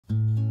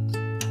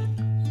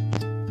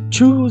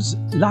Choose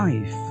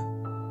life.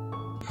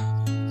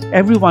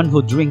 Everyone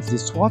who drinks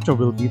this water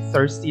will be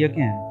thirsty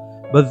again,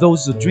 but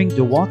those who drink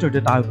the water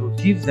that I will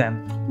give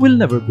them will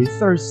never be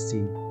thirsty.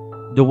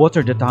 The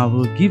water that I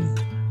will give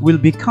will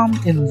become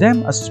in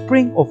them a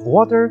spring of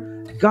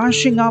water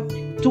gushing up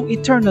to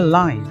eternal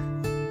life.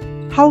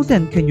 How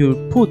then can you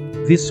put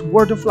this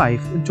word of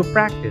life into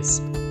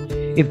practice?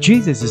 If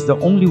Jesus is the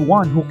only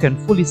one who can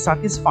fully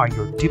satisfy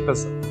your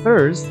deepest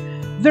thirst,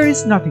 there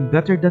is nothing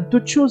better than to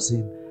choose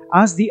Him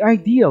as the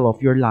ideal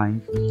of your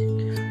life.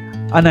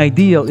 An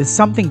ideal is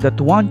something that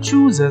one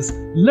chooses,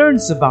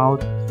 learns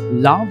about,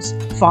 loves,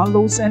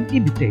 follows, and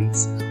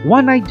imitates.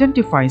 One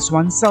identifies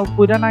oneself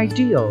with an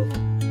ideal.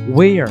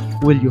 Where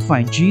will you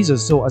find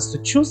Jesus so as to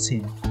choose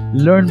Him,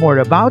 learn more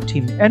about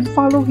Him, and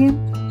follow Him?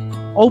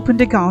 Open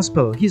the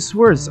Gospel. His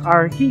words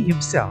are He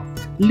Himself.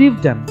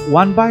 Live them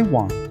one by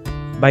one.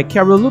 By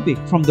Carol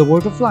Lubick from The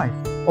Word of Life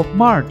of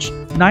March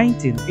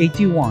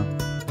 1981.